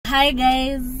Hi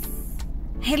guys,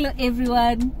 hello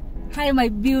everyone, hi my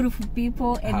beautiful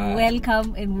people, and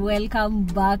welcome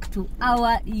back to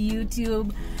our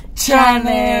YouTube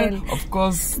channel. Of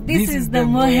course, this is the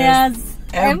MUHIA'S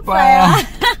Empire.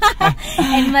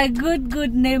 And my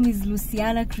good name is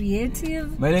Luciana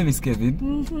Creative. My name is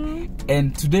Kevin.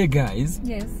 And today, guys,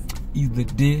 yes, is the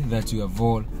day that you have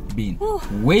all been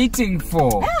waiting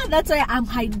for. That's why I'm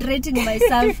hydrating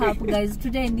myself up, guys.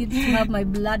 Today I need to have my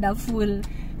bladder full.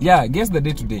 Yeah, guess the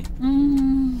day today.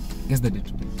 Guess the day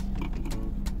today.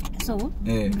 So,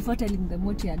 before telling them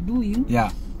what you are doing,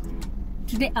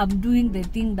 today I'm doing the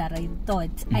thing that I thought,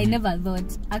 I never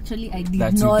thought, actually I did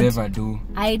that not. you never do.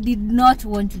 I did not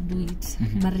want to do it,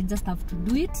 but I just have to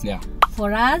do it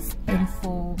for us and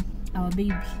for our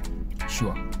baby.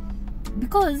 Sure.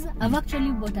 Because I've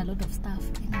actually bought a lot of stuff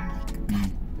and I'm like,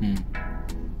 God,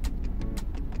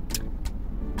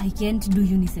 I can't do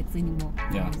unisex anymore.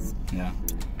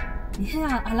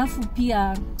 Alafu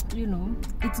pia, you know,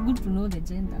 it's good to know the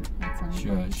gender.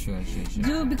 Sure.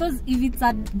 Because if it's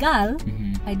a girl,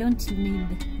 I don't need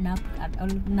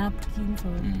napkins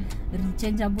or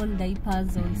rechangeable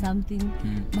diapers or something.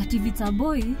 But if it's a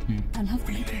boy, I'll have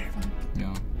to get it back.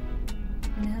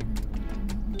 And I haven't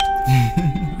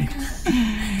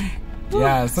so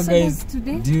guys,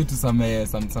 today, due to some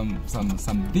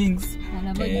things,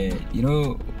 you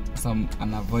know, some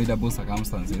unavoidable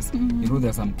circumstances, you know,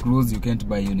 there's some clothes you can't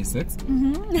buy unisex.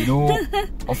 You know,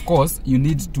 of course, you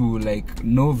need to like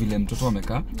know vile mtoto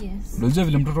amekaa. Yes. Unajua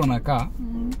vile mtoto anakaa,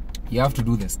 you have to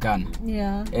do the scan.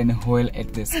 And while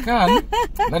at the scan,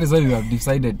 that is why we have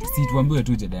decided, si tuambiwe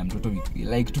tu jeda ya mtoto,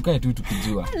 like tukae tu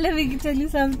tukijua. Let me tell you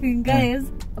something, guys.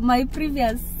 My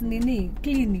previous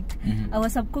clinic, I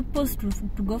was supposed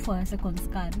to go for a second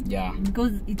scan.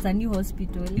 Because it's a new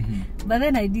hospital. But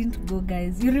then I didn't go,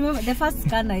 guys. You remember the first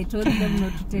scan I told them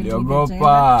not to tell me the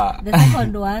gender. The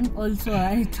second one also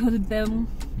I told them.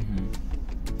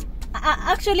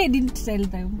 Actually I didn't tell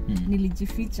them.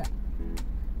 Nilijificha.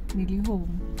 Nili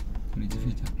home.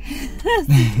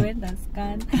 Went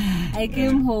scan. I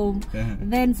came home.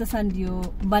 Then sasa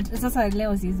ndio, but sasa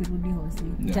leo siwezi rudi hosi.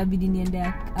 Itabidi niende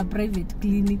a private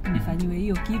clinic nifanywe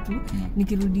hiyo kitu.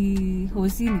 Nikirudi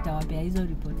hosi nitawapea hizo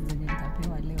report zenye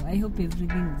nitapewa leo. I hope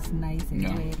everything is nice and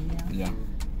well.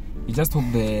 We just hope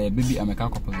the baby amekaa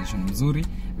kwa position mzuri.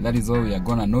 That is all we are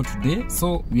gonna know today.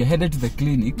 So we are headed to the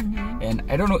clinic, and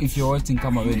I don't know if you're watching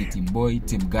kama wewe ni team boy,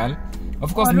 team girl.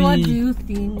 Of course, what do you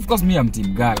think? Of course, me, I'm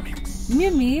team girl.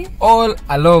 Me? All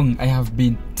along, I have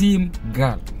been team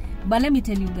girl. But let me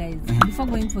tell you guys, before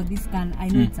going for this scan, I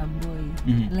know it's a boy.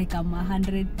 Like I'm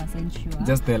 100% sure.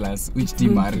 Just tell us which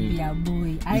team are you? Be a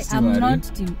boy. I am not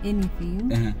team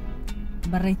anything,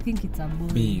 but I think it's a boy.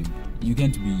 Babe, you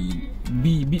can't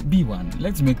be one.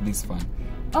 Let's make this fun.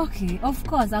 Okay, of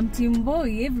course, I'm team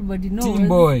boy. Everybody knows. Team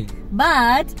boy.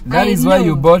 But that is why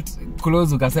you bought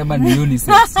clothes ukasema ni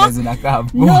unisex.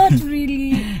 Not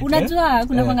really. Unajua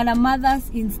kuna kwanga mother's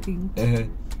instinct.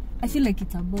 I feel like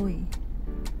it's a boy.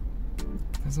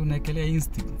 Sasa unaekelea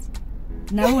instinct.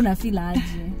 Na una feel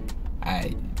aje?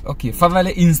 Okay,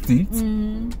 fatherly instinct.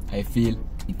 I feel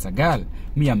it's a girl.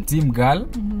 Me, I'm team girl.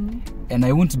 And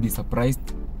I won't be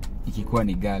surprised ikikuwa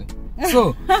ni girl.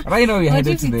 So right now we're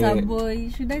headed to the. It's a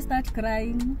boy. Should I start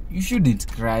crying? You shouldn't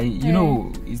cry. You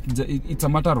know, it's a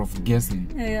matter of guessing.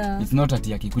 It's not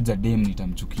ati akikuja dem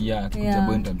nitamchukia, akikuja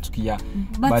boy nitamchukia.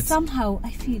 But somehow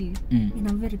I feel, and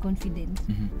I'm very confident,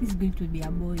 this is going to be a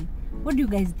boy. What do you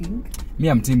guys think? Me,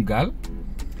 I'm team girl.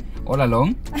 All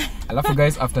along. Alafu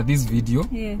guys, after this video,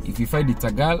 if you find it's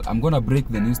a girl, I'm gonna break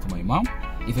the news to my mom.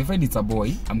 If I find it's a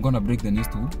boy, I'm gonna break the news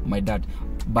to my dad.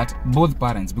 But both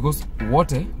parents, because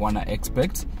wote wana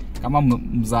expect, kama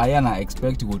mzaya na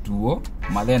expect gotuo,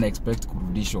 mother na expect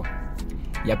kurudishwa.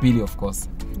 Ya pili, of course.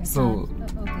 So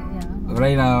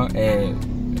right now,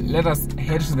 let us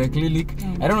head to the clinic.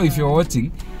 I don't know if you're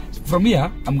watching. From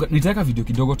here, nitaka video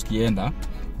kidogo tukienda.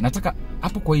 Nataka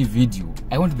hapo kwa hii video,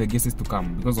 I want the guests to come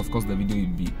because of course the video will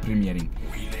be premiering.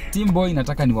 Team boy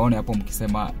nataka niwaone hapo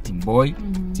mkisema team boy,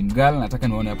 team girl nataka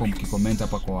niwaone hapo mkicomment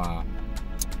hapa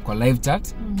kwa live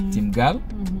chat, team girl.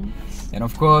 And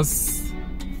of course,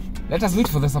 let us wait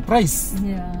for the surprise.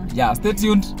 Stay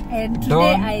tuned. And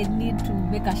today I need to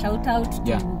make a shout out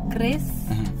to Grace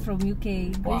from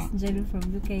UK. Grace Jerry from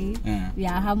UK. We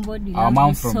are humbled. We our love mom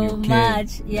you from so UK.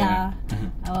 Much.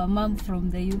 Our mom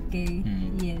from the UK.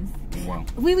 Yes. Wow.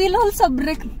 We will also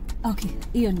break. Okay,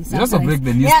 Ian is. We also break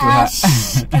the news to her.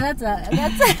 That's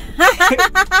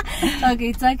okay.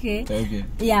 It's okay. Okay.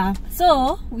 Yeah.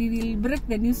 So we will break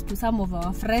the news to some of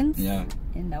our friends.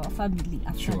 And our family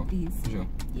after this. Sure.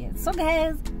 Yes. So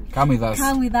guys, come with us.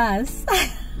 Come with us.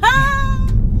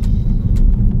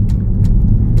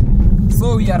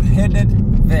 So we are headed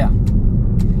there.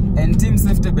 And team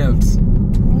safety belt.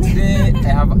 Today I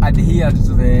have adhered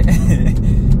to the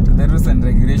to the rules and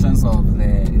regulations of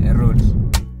the road.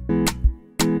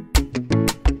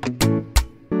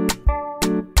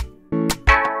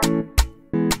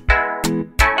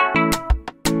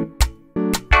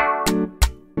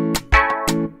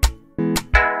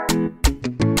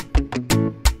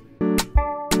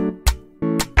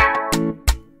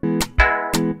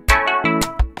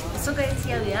 So guys,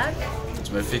 here we are.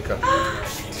 Tumefika.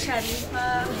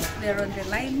 Sharifa, they're on the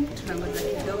line. Tunangoja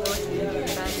kidogo tuingie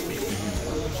ndani.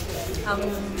 I'm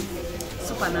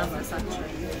super nervous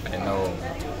actually. I know.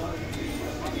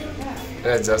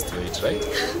 Let's just wait, right?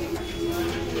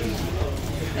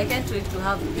 I can't wait to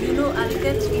have, you know, I'll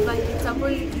get, if it's a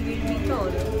boy, he will be tall.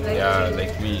 Like, yeah,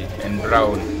 like me, and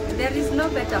brown. There is no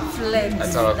better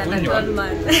flex than a tall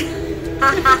man.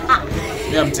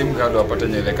 Me, I'm team girl wapata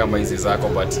nywele kama hizi zako,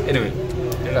 but anyway,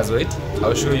 let us wait.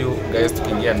 I'll show you guys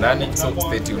tukiingia ndani, so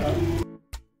stay tuned.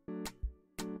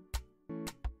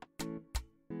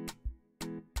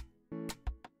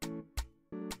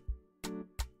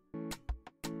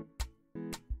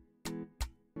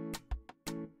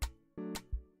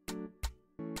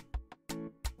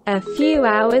 A few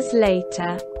hours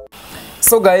later.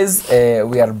 So guys,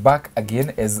 we are back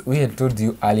again. As we had told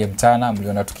you earlier mchana,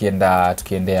 mliona tukienda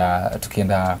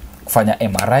kufanya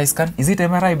MRI scan. Is it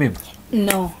MRI, babe?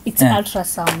 No, it's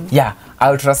ultrasound. Yeah,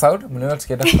 ultrasound. Mliona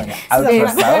tukienda kufanya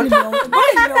ultrasound.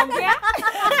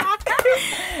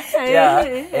 Yeah,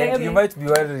 and you might be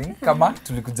wondering kama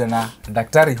tulikuja na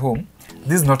daktari home.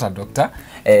 This is not a doctor.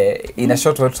 In a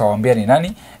short word tutawaambia ni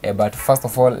nani, but first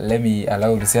of all let me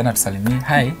allow Luciana to salimie.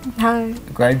 Hi. Hi.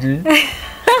 Kwaji.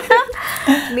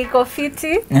 Niko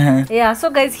fiti. Yeah, so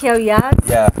guys, here we are.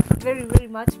 Yeah. Very, very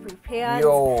much prepared.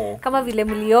 Yo. Kama vile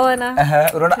mliona.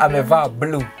 Unaona amevaa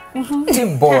blue.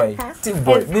 Team boy. Team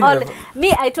boy.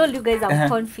 Me, I told you guys I'm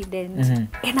confident.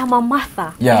 And I'm a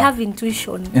mother. Yeah. I have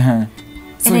intuition.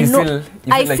 So and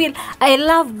I feel I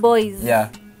love boys. Yeah.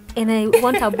 And I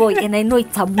want a boy, and I know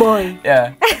it's a boy.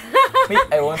 Yeah. Me,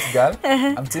 I want girl.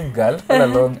 I'm team girl. All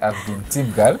along I've been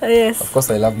team girl. Yes. Of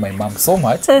course I love my mom so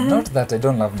much. Not that I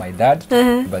don't love my dad,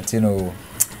 but you know,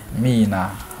 me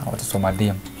na watoto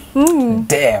madem.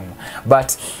 Damn.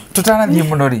 But tutana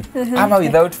dhimunori. Ama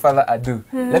without further ado,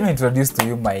 let me introduce to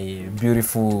you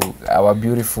our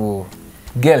beautiful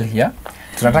girl here.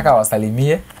 Tunataka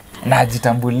wasalimie na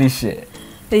ajitambulishe.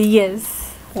 Yes.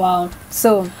 Wow.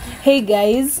 So, hey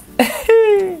guys.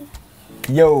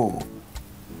 Yo.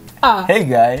 Hey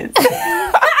guys.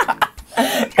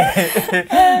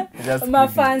 my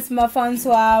fans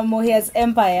wa MUHIA'S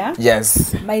Empire.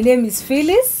 Yes. My name is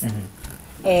Phyllis.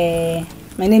 My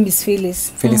name is Phyllis.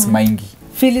 Phyllis Maingi.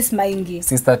 Phyllis Maingi.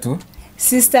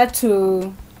 Sister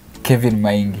to Kevin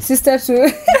Maingi. Sister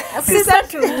to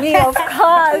me, of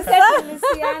course. Sister to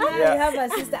Luciana. Yeah. We have a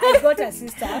sister. I got a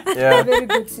sister. Yeah. A very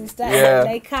good sister. Yeah. I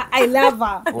like her. I love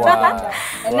her. Wow.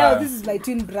 And now this is my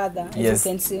twin brother, as yes.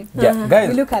 you can see. Yeah, guys.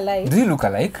 We look alike. Do you look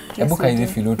alike? Yes, Ebuka hivi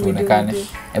filo tuonekane.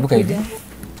 Ebuka hivi. do.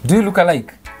 Do you look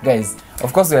alike? Guys,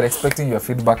 of course we are expecting your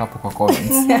feedback hapo kwa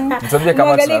comments. Mtuambie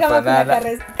kama tunafanana.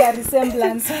 Ka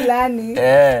resemblance fulani.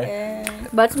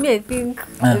 But me, I think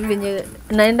venye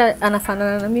naenda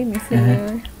anafanana na mimi si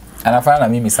wewe. Anafanana na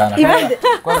mimi sana.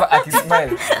 Kwanza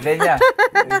akismile, lenya.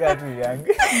 Nika tu young.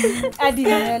 Adi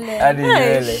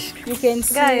nywele. You can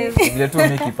see. Guys. Vile tu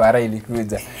miki para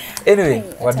ilikuja. Anyway,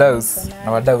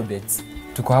 wadau dates.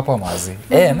 Tuko hapa mazi.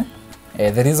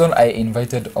 And the reason I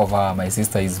invited over my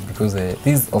sister is because this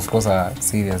is of course a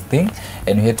serious thing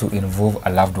and we had to involve a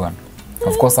loved one.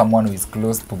 Of course someone who is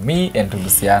close to me and to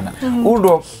Luciana.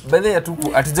 Udo bele ya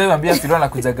tuku atijaiambia Filona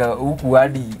kujaga huku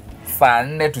hadi saa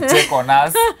 4 to check on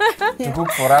us. To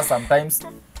cook for us sometimes.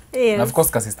 Yes. And of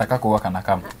course kasista kako huwa kana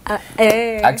kama.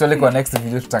 Actually kwa next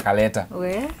video tutakaleta.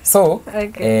 So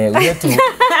okay. We had to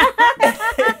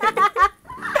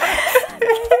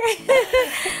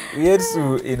we had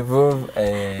to involve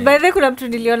by the way kuna mtu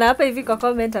niliona hapa hivi kwa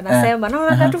comment anasema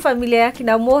naona tu familia ya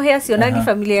kina MUHIA sionangi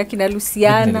familia ya kina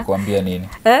Luciana. Nilikwambia nini?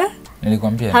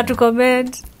 Nilikwambia. How to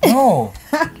comment? No.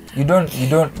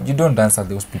 You don't answer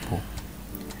those people.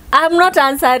 I'm not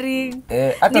answering.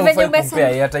 Hata ufai kumpea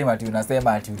airtime ati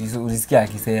unasema ati ulisikia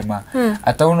akisema.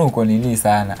 Hata una uko nini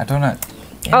sana. Hata una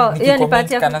hiyo ni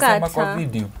part ya kanasema kwa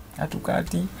video.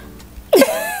 Hatukati.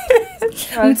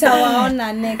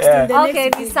 Mtawaona next. Okay,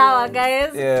 ni sawa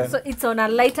guys. Yeah. So it's on a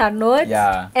lighter note.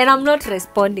 Yeah. And I'm not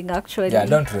responding actually. Yeah,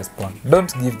 don't respond.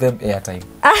 Don't give them airtime.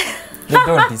 They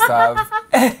don't deserve.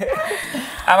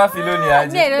 Ama Filoni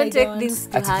aje. I don't take things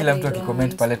to ati kila mtu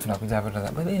akicomment pale tunakuja hapa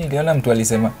tunasema but niliona mtu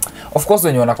alisema of course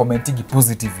wenye wana commenting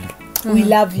positively we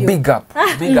love you big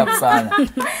up sana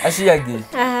ashiage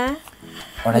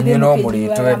onanywe no muri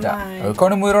twenda ko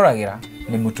ni mwirораgira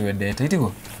ni mutwendete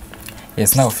itigo.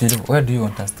 Yes, now Phil, where do you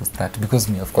want us to start? Because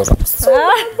me, of course, I'm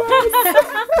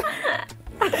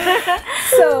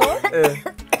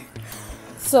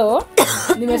so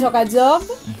nimetoka job.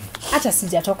 Acha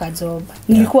sijatoka job.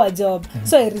 Nilikuwa job.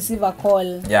 So I receive a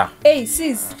call. Yeah. Hey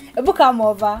sis, ebu come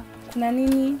over. Kuna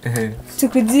nini?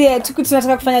 Tukujie,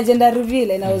 tunataka kufanya gender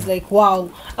reveal and I was like, wow,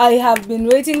 I have been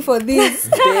waiting for this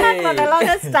for the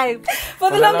longest time.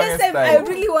 For the longest time, I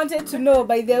really wanted to know.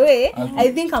 By the way,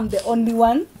 I think I'm the only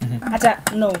one. Acha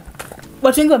no.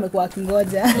 Watu wengi wamekuwa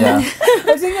kingoja. Yeah.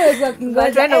 Watu wengi wamekuwa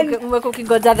kingoja. Umekuwa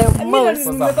kingoja the most.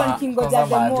 Umekuwa kingoja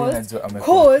the most.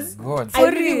 Cause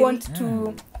I really want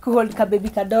to kuhold ka baby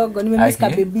kadogo. Nimemiss ka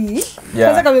baby.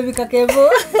 Kwanza ka baby kakevo.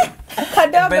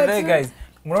 Kadogo. By the way guys,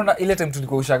 mnaona ile time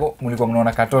tulikuwa ushago mlikuwa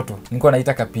mnaona katoto. Nilikuwa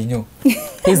naita kapinyo.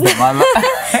 He's the mama.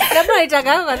 Labda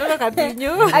naitaka katoto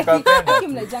kapinyo.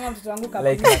 Akimnajanga mtoto wangu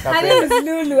kapinyo. Hani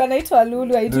Lulu, anaitwa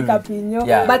Lulu, haitwi kapinyo.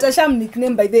 But asham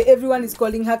nickname by the everyone is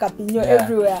calling her kapinyo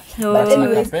everywhere. But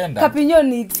anyways, kapinyo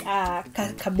needs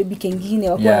ka baby kengine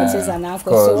wa kucheza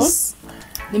nako. So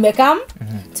nimekam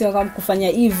tunakam kufanya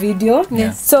hii video.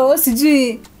 So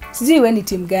sijui wewe ni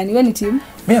team gani? Wewe ni team?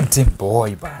 Mimi am team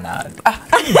boy bana.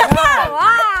 Wow.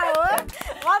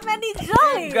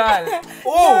 Wamenijoin. Girl.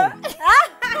 Oh.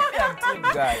 I'm team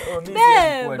girl. Oh, mimi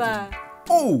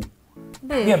oh.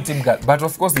 Mimi am team girl. But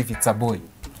of course if it's a boy,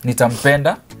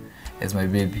 nitampenda as my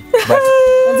baby. But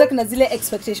unza kuna zile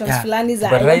expectations fulani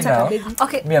za nataka baby.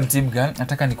 Okay. Mimi am team girl.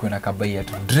 Nataka nikuwe na kabai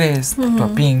tu dress, tu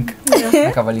pink,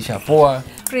 nakavalisha poa.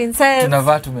 Princess.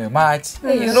 Tunavaa tumematch,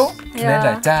 you know?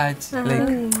 Tunaenda church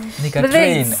like nika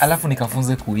train alafu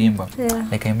nikafunze kuimba.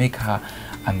 Like I make her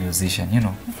a musician, you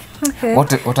know. Okay.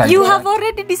 What are you have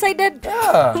already decided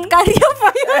career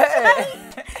for you.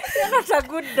 You're not a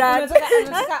good dad.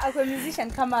 As a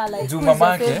musician kama like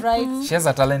mamake, she has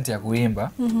a talent ya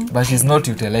kuimba, but she's not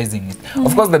utilizing it.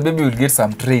 Of course the baby will get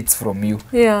some traits from you.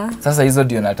 Yeah. Sasa hizo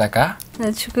ndio nataka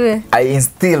achukue. I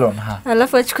instill on her.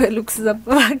 Alafu achukue looks za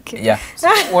babake. Yeah. So,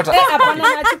 what hapana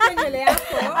nachukua nywele yako.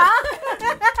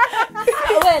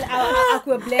 Well,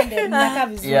 akue blended naka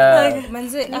vizuri.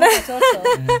 Manze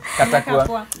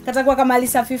katakuwa kama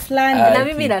alisafi fulani. Na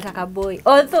mimi nataka boy.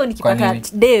 Although nikipata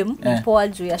dem poa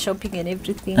juu ya shopping and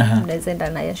everything, naweza enda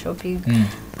na ya shopping,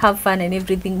 have fun and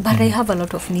everything, but I have a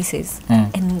lot of nieces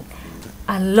and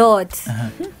a lot.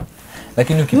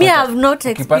 Lakini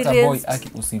ukipata boy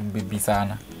usimbibi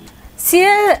sana. Si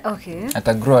okay.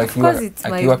 Ata grow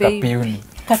akiwa kapiuni.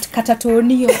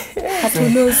 Katatonio.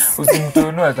 Katunos.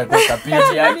 Usimtono atakuwa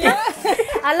kapiuni yake.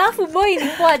 Alafu boy ni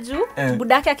kwa juu,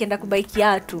 budake akienda kubai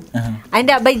kiatu.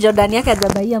 Aende abai Jordan yake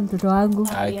ajabaia mtoto wangu.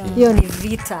 Hiyo ni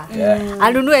vita.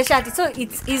 Anunue shati, so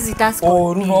it's easy task.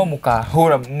 Oh, runo muka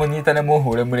hora munyitane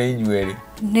muhure muri nywele.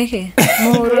 Neke.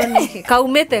 Muhuro neke.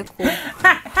 Kaumete ku.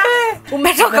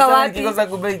 Umetoka wapi? Kikosa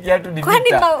kubai kiatu ni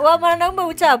vita. Kwani wa mwanaume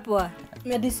uchapwa?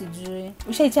 Mimi sijui.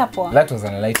 Ushaichapwa? That was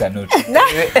a lighter note.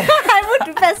 I want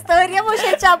to tell story ama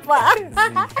ushaichapwa.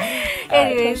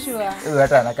 Anyway, sure.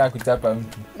 Hata anakaa kuchapa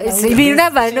mtu. You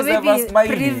never know,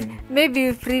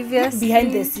 maybe previous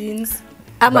behind the scenes.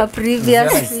 Ama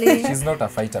previously. She's not a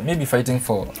fighter. Maybe fighting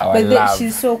for our love.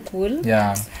 She's so cool.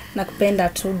 Yeah. Nakupenda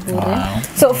tu bure.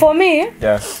 So for me,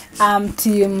 I'm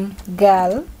team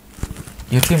girl.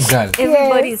 You're team girl.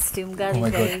 Everybody is team girl. Oh my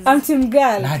God. I'm team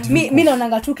girl. Me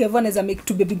naonanga tu Kevon as a make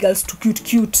two baby girls too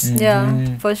cute.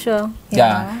 Yeah, for sure.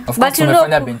 Yeah. Of course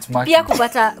tunafanya benchmark. Pia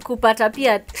kupata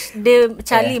pia dem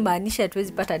chalima nisha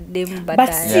tuwezi pata dem baadaye.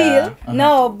 But still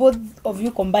now both of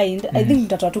you combined, I think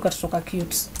mtatoa tu katoka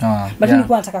cute. But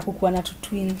nilikuwa nataka kukuwa na two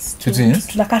twins.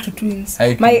 Tunakaa two twins.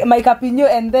 My kapinyo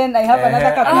and then I have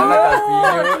another kapinyo.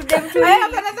 I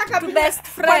have another kapinyo. Best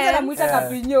friend. Kwanza namuita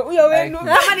kapinyo. Huyo wenu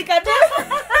kama nikate.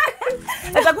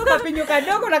 Atakuwa kapinyo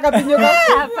kadogo na kapinyo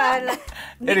kadogo. Hapana.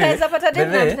 Nikaweza pata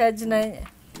dem na mtajina.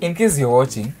 In case you're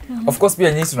watching, of course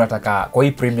pia nyinyi tunataka kwa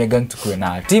hii premier gang tukue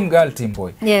na team girl, team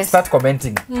boy. Start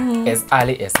commenting as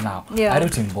early as now. Are you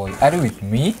team boy? Are you with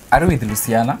me? Are you with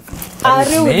Luciana?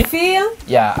 Are you with Phil?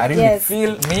 Yeah, are you with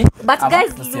Phil, me? But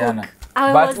guys, Luciana.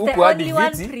 I was the only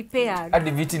one prepared.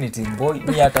 Adi viti ni team boy,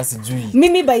 mi hata sijui.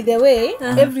 Mimi by the way,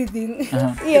 everything.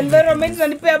 The environment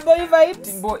inanipea boy vibes.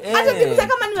 Team boy. Hata kimsa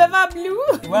kama nimevaa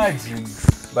blue. Imagine.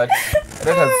 But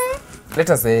let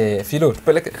us Philo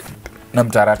tupeleke na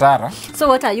mtaratara. So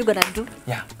what are you gonna do?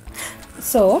 Yeah.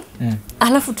 So,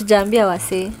 alafu tujaambia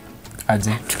wase.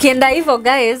 Aje. Tukienda hivyo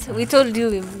guys, we told you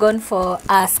we've gone for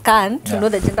a scan to know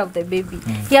the gender of the baby.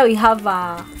 Here we have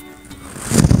a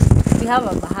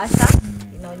bahasha.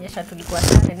 Inaonyesha tulikuwa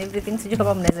scan and everything. Sijui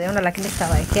kama mnaweza iona lakini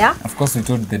tutawaekea. Of course we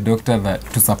told the doctor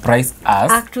that to surprise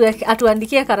us.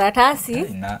 Atuandikie karatasi.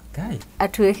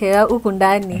 Atuwekea huku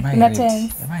ndani.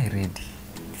 Am I ready?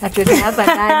 Atuwekea hapa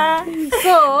ndani.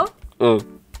 So,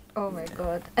 oh my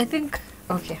god. I think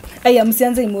okay.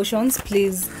 Msianze emotions,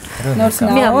 please. Not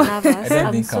now. Me, I'm nervous.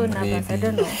 I'm so nervous. I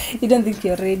don't know. You don't think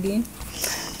you're ready?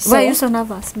 Why are you so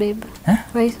nervous, babe? Huh?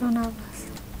 Why are you so nervous?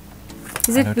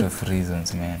 Is a lot of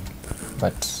reasons, man.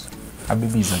 But a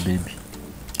baby is a baby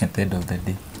at the end of the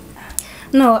day.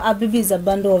 No, a baby is a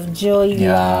bundle of joy,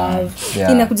 love.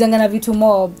 Yeah. Inakujanga na vitu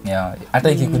mob. Yeah.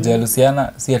 Hata ikikuja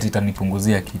Luciana, si ati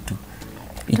itanipunguzia kitu.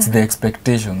 It's the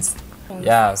expectations.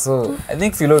 Yeah, so I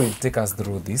think Philo will take us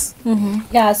through this.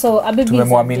 Yeah, so a baby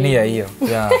tumemwaminia hiyo.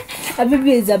 Yeah. A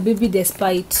baby is a baby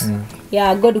despite.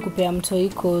 Yeah, God kupea mtoi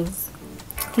cause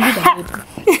to be the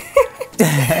baby.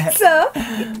 So,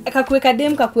 kakuweka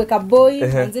dem, kakuweka boy,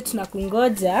 manze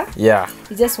tunakungoja. Yeah.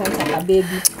 You just want a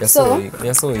baby.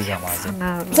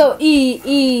 So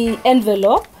hii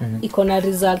envelope iko na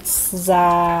results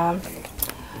za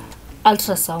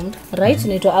ultrasound, right?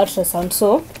 Inaitwa ultrasound.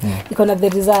 So, iko na the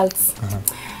results.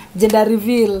 Gender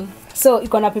reveal. So,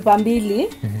 iko na paper mbili.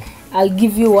 I'll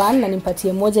give you one na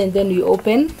nimpatie moja and then we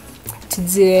open.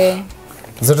 Tuje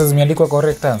zote zimeandikwa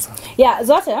correct answer. Yeah,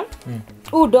 zote.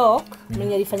 Doc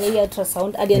mwenye alifanya hii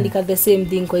ultrasound aliandika the same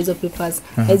thing kwa hizo papers.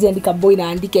 Hizi andika boy na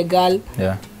andike girl.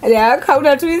 Yeah. Yeah,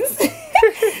 kauna twins.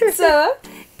 So,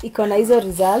 iko na hizo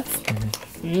results.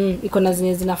 Iko na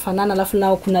zenye zinafanana alafu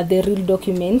nao kuna the real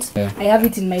document. Yeah. I have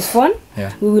it in my phone.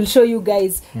 Yeah. We will show you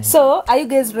guys. So, are you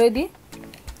guys ready?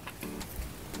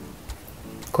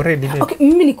 Ready. Okay,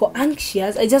 mimi niko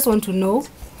anxious. I just want to know,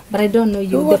 but I don't know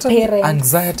you, the parents.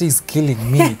 Anxiety is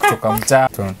killing me kutoka mtaa.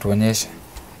 Tuonyeshe.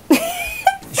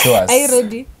 Show us. Are you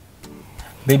ready?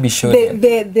 Baby, show them.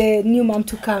 The new mom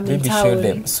to come baby, in town. show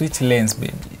them. Switch lanes,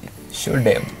 baby. Show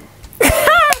them.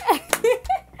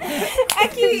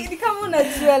 Aki, ni kama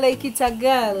unajua like it's a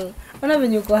girl. Ona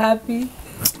venye uko happy.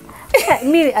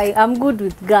 Me, I'm good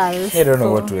with girls. I don't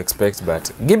know what to expect,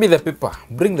 but give me the paper.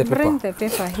 Bring the paper. Bring the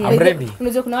paper here. I'm ready.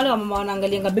 Unajua kuna wale mama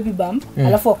wanaangalianga baby bump,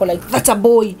 alafu wako like that's a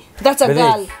boy, that's a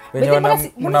girl. When you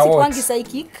mna sikwangi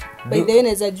psychic, by the way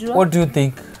naweza jua. What do you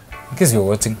think? Because you're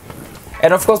watching.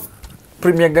 And of course,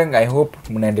 Premier Gang, I hope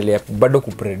mnaendelea bado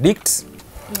kupredict.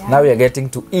 Yeah. Now we are getting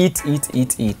to eat.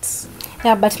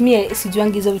 Yeah, but me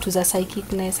sijuangi hizo vitu za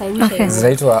psychicness. I wish I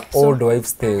zaitwa old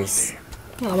wives tales.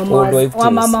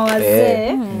 Mama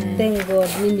wazee. Thank God,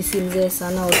 mimi si mzee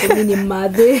sana. Mimi ni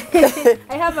mother.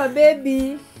 I have a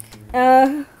baby.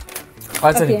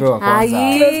 Acha nipewa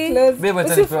kwanza. Close. Baby,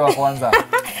 acha nipewa kwanza.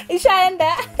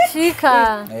 Ishaenda.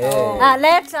 Shika.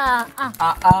 Later.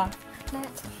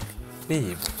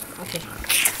 Babe. Okay.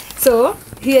 So,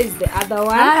 here is the other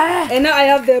one. And now I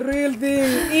have the real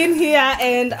thing in here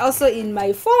and also in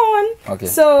my phone. Okay.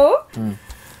 So,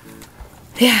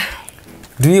 yeah.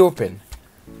 Do you open?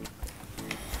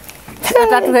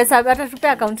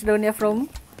 Atatupea countdown ya from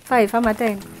 5 ama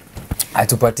 10.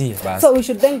 Atupatie basi. So we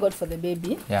should thank God for the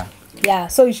baby. Yeah. Yeah,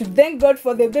 so we should thank God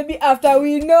for the baby after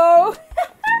we know.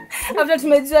 After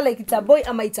tumejua like it's a boy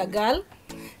ama it's a girl.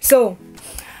 So,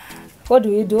 what do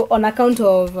we do on account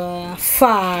of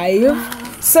 5?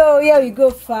 So, here we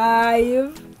go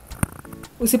 5.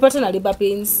 Usipate na labor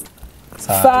pains.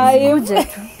 5.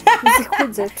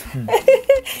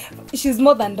 She's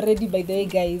more than ready by the way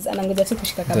guys. Anangoja tu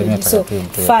kushika kabisa. So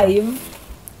 5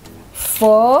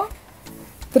 4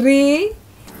 3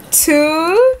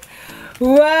 2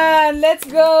 1 let's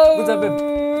go.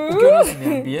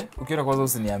 Ukiona kwanza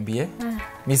usiniambie.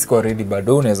 Mimi siko ready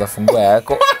bado, unaweza fungua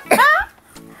yako.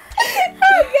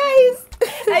 Guys,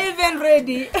 are you even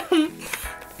ready?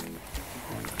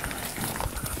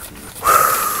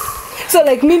 So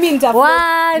like mimi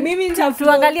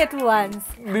tuangalie tu once.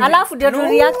 Alafu ndio tu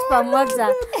react pamoja.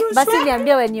 Basi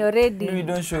niambie when you're ready. Mimi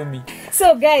don't show me.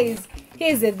 So guys,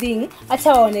 here's the thing.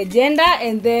 Acha waone gender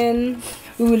and then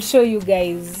we will show you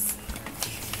guys.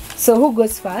 So who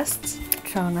goes first?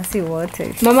 Trying see what.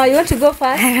 Mama, you want to go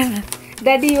first?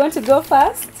 Daddy, you want to go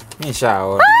first? Me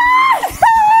shower.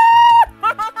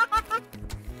 Mama,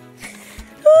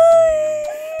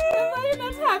 you're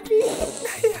not happy.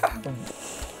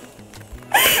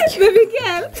 Baby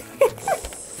girl.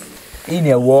 Hii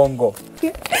ni uongo.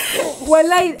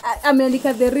 Wallahi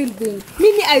ameandika the real thing.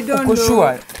 Mimi I don't know.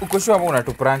 Uko sure mbona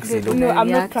unatuprank silo? No, I'm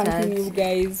not pranking you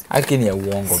guys. Haki ni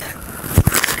uongo.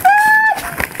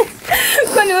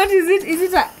 Kwani what is it? Is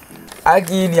it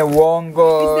Aki ni ya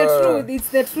uongo. It's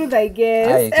the truth, I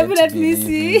guess. Let me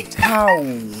see. How?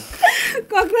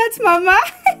 Congrats, Mama.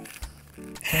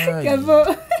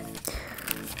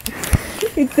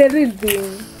 It's the real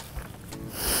thing.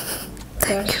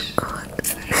 Thank you, God.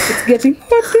 It's getting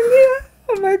hot in here.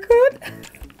 Oh my God.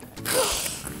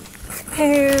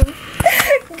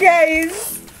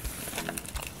 Guys.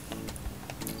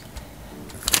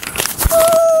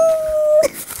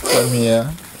 Come here.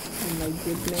 Oh my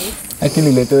goodness.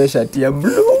 Akiniletea shati ya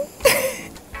blue.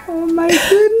 Oh my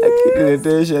goodness.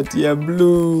 Akiniletea shati ya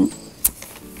blue.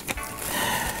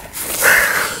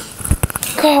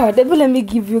 God, let me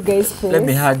give you guys space. Let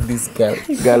me hug this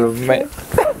girl of mine.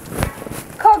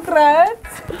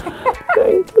 Congrats.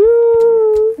 Thank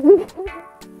you.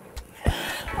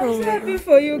 I'm so happy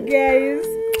for you guys.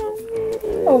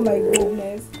 Oh my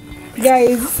goodness.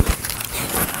 Guys.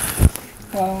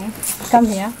 Wow. Come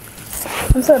here.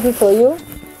 I'm so happy for you.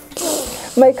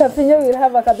 My Capino will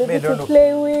have a baby to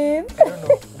play with. I don't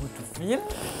know who to feel.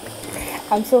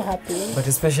 I'm so happy. But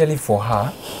especially for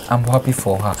her, I'm happy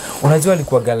for her. Unajua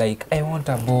alikuwaga like, I want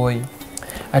a boy.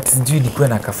 Ati sijui ilikuwa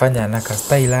nakafanya naka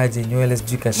style aje, nywele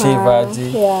sijui ka shave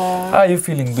aje. Yeah. How are you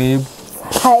feeling, babe?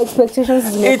 Her expectations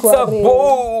zimekuwa It's a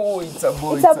boy. It's a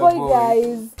boy. It's a boy,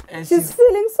 guys. And she's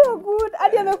feeling so good.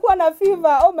 Hadi amekuwa na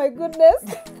fever. Oh my goodness.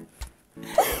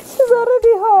 She's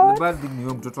already hot. The bad thing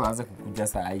ni mtoto aanze kukuja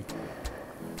saa hii.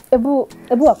 Ebu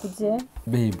akuje.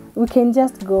 Babe. We can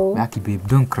just go. Lucky babe,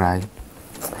 don't cry.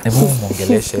 Ebu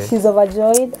mongeleshe. She's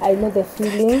overjoyed. I know the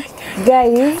feeling.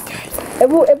 Guys,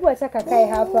 ebu ataka kae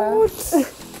hapa.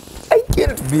 I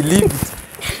can't believe it.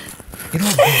 You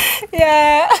know,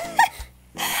 yeah.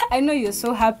 I know you're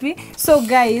so happy. So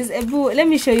guys, Ebu, let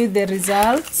me show you the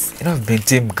results. You know, I've been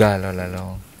team girl all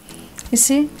along. You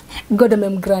see? God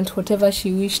may grant whatever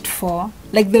she wished for.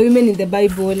 Like the women in the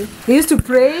Bible. They used to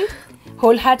pray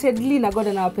wholeheartedly and God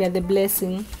anawapea the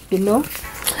blessing. You know?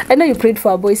 I know you prayed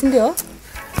for a boy, isn't it?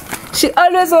 She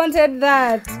always wanted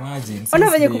that. Imagine. Ona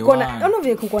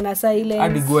venye kukona silence.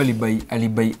 Hadi go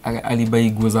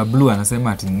alibai nguo za blue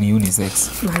anasema ati ni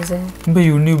unisex. Mbe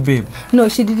you knew, babe. No,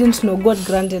 she didn't know. God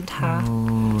granted her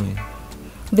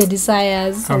the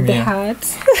desires of the heart.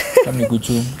 Come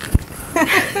kuchu.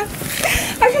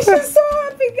 She's so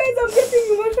happy, guys. I'm getting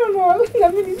emotional.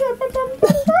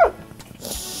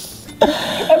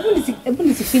 Ebu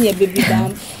nisifinye baby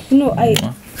down. No, I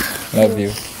love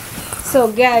you. So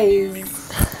guys,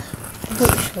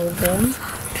 show them.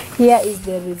 Here is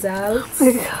the results.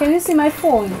 Can you see my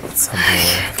phone? It's a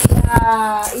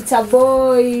boy. It's a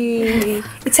boy.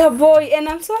 It's a boy, and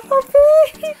I'm so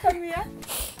happy. Come here.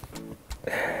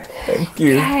 Thank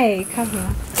you. Hi, come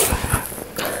here.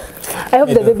 I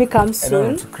hope the baby comes soon. I don't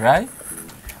want to cry.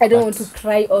 I don't want to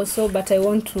cry also, but I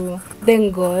want to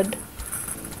thank God.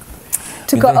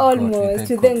 To go almost.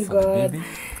 To thank God.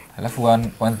 Alafu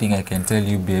one thing I can tell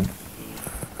you, babe.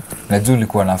 Najua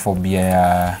ulikuwa na phobia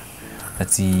ya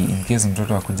ati in case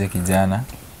mtoto akuje kijana,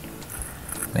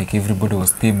 like everybody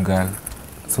was team girl,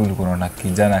 so ulikuwa unaona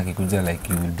kijana akikuja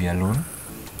like you will be alone.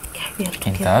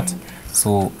 In that,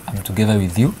 so I'm together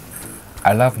with you.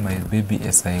 I love my baby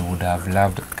as I would have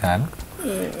loved a girl.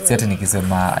 Sasa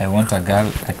nikisema I want a girl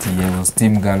ati I was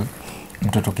team girl,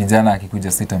 mtoto kijana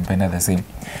akikuja sitampenda the same.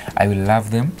 I will love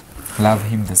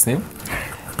him the same.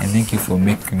 And thank you for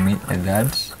making me a dad.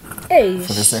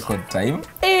 For the second time.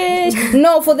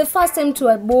 No, for the first time to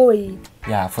a boy.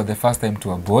 Yeah, for the first time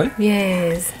to a boy.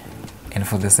 Yes. And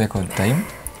for the second time.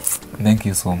 Thank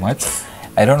you so much.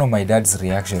 I don't know my dad's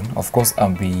reaction. Of course,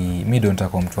 me don't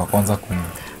come to a kwanza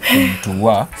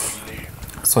kumtua.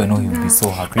 So I know he'll be so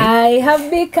happy. I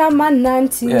have become an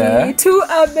auntie to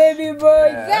a baby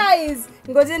boy. Guys,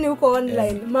 ngojeni uko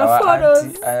online. My photos.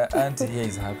 Auntie here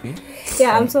is happy.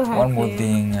 Yeah, I'm so happy. One more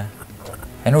thing.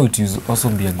 I know it will also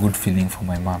be a good feeling for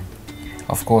my mom.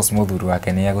 Of course, moduru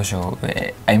wake ni yago show.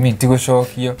 I mean, tigo show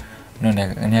hiyo. No,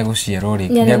 ni yago shierori.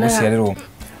 Ni yago shierero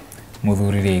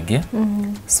moduru rege.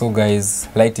 So guys,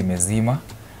 light imezima.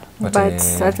 But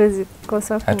hatuwezi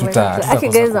kosa kumaliza. Okay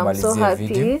guys, I'm so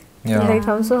happy. Like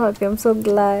I'm so happy. I'm so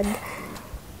glad.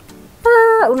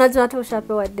 Unajua hata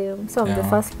ushapewa dem. So I'm the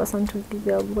first person to give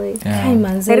you a boy. Hi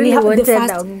man, I really wanted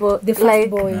a boy. The first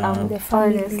boy.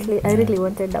 Honestly, I really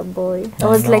wanted a boy. I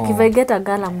was like, if I get a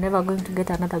girl, I'm never going to get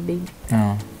another baby.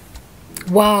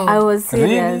 Wow. I was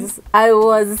serious. Really? I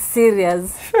was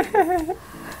serious.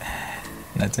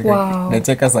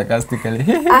 Nacheka sarcastically.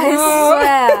 I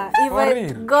swear, if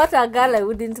I got a girl, I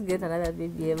wouldn't get another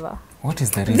baby ever. What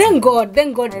is the reason? Thank God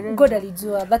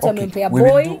alijua. That's why amempea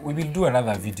boy. We will do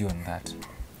another video on that.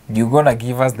 you're gonna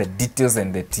give us the details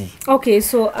and the tea. Okay,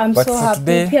 so I'm so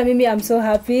happy. Today, Mimi, I'm so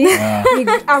happy.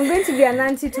 I'm going to be an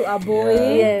auntie to a boy.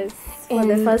 Yes. For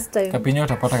the first time. Kapinyo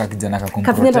utapata kakijana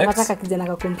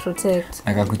kakumprotect.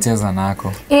 Akakucheza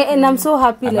nako. And I'm so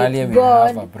happy like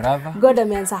God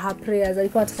ameanza her prayers.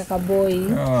 Alikuwa ataka boy.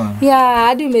 Yeah,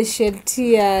 hadi umeshed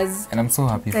tears. And I'm so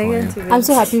happy for you. I'm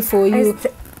so happy for you.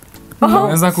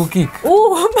 Unaweza kukick.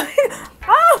 Oh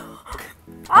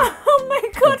my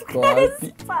God, guys.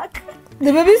 Fuck.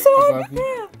 The baby so happy.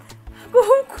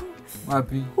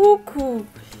 Happy. Huku.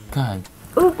 Kai.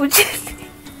 Huku chini.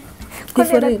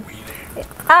 Different.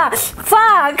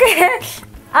 Fuck.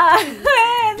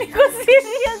 Niko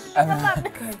serious.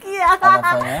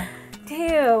 Anafanya?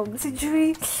 Damn,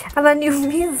 sijui.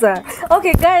 Ananiumiza.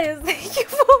 Okay, guys, thank you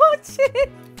for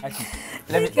watching.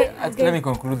 Actually, let me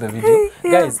conclude the video.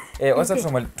 Guys, also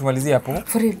tumalizie hapo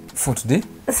for today.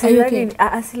 Guys,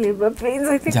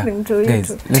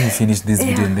 let me finish this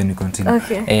video and then we continue.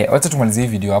 Okay. Also tumalizie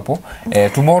video hapo.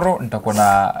 Tomorrow nitakuwa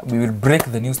na we will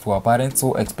break the news to our parents,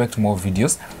 so expect more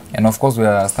videos. And of course we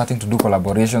are starting to do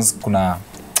collaborations. Kuna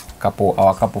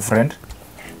our couple friend.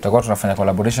 Tutakuwa tunafanya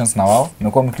collaborations na wao.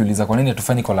 Nimekuwa mkiuliza kwa nini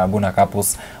tufanye collab na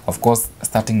couples. Of course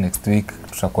starting next week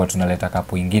tutakuwa tunaleta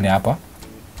couple ingine hapa.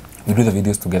 We do the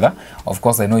videos together. Of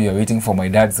course, I know you're waiting for my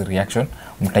dad's reaction.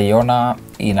 Mtaiona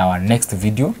in our next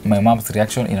video. My mom's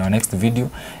reaction in our next video.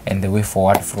 And the way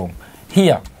forward from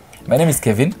here. My name is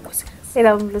Kevin. And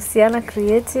I'm Luciana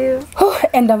Creative.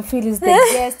 And I'm Phyllis,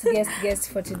 the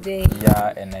guest for today.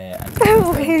 Yeah, and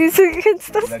wait, so you can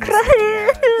stop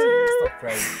crying. Stop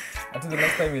crying. Until the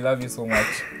next time, we love you so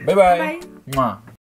much. Bye-bye. Bye. Mwah.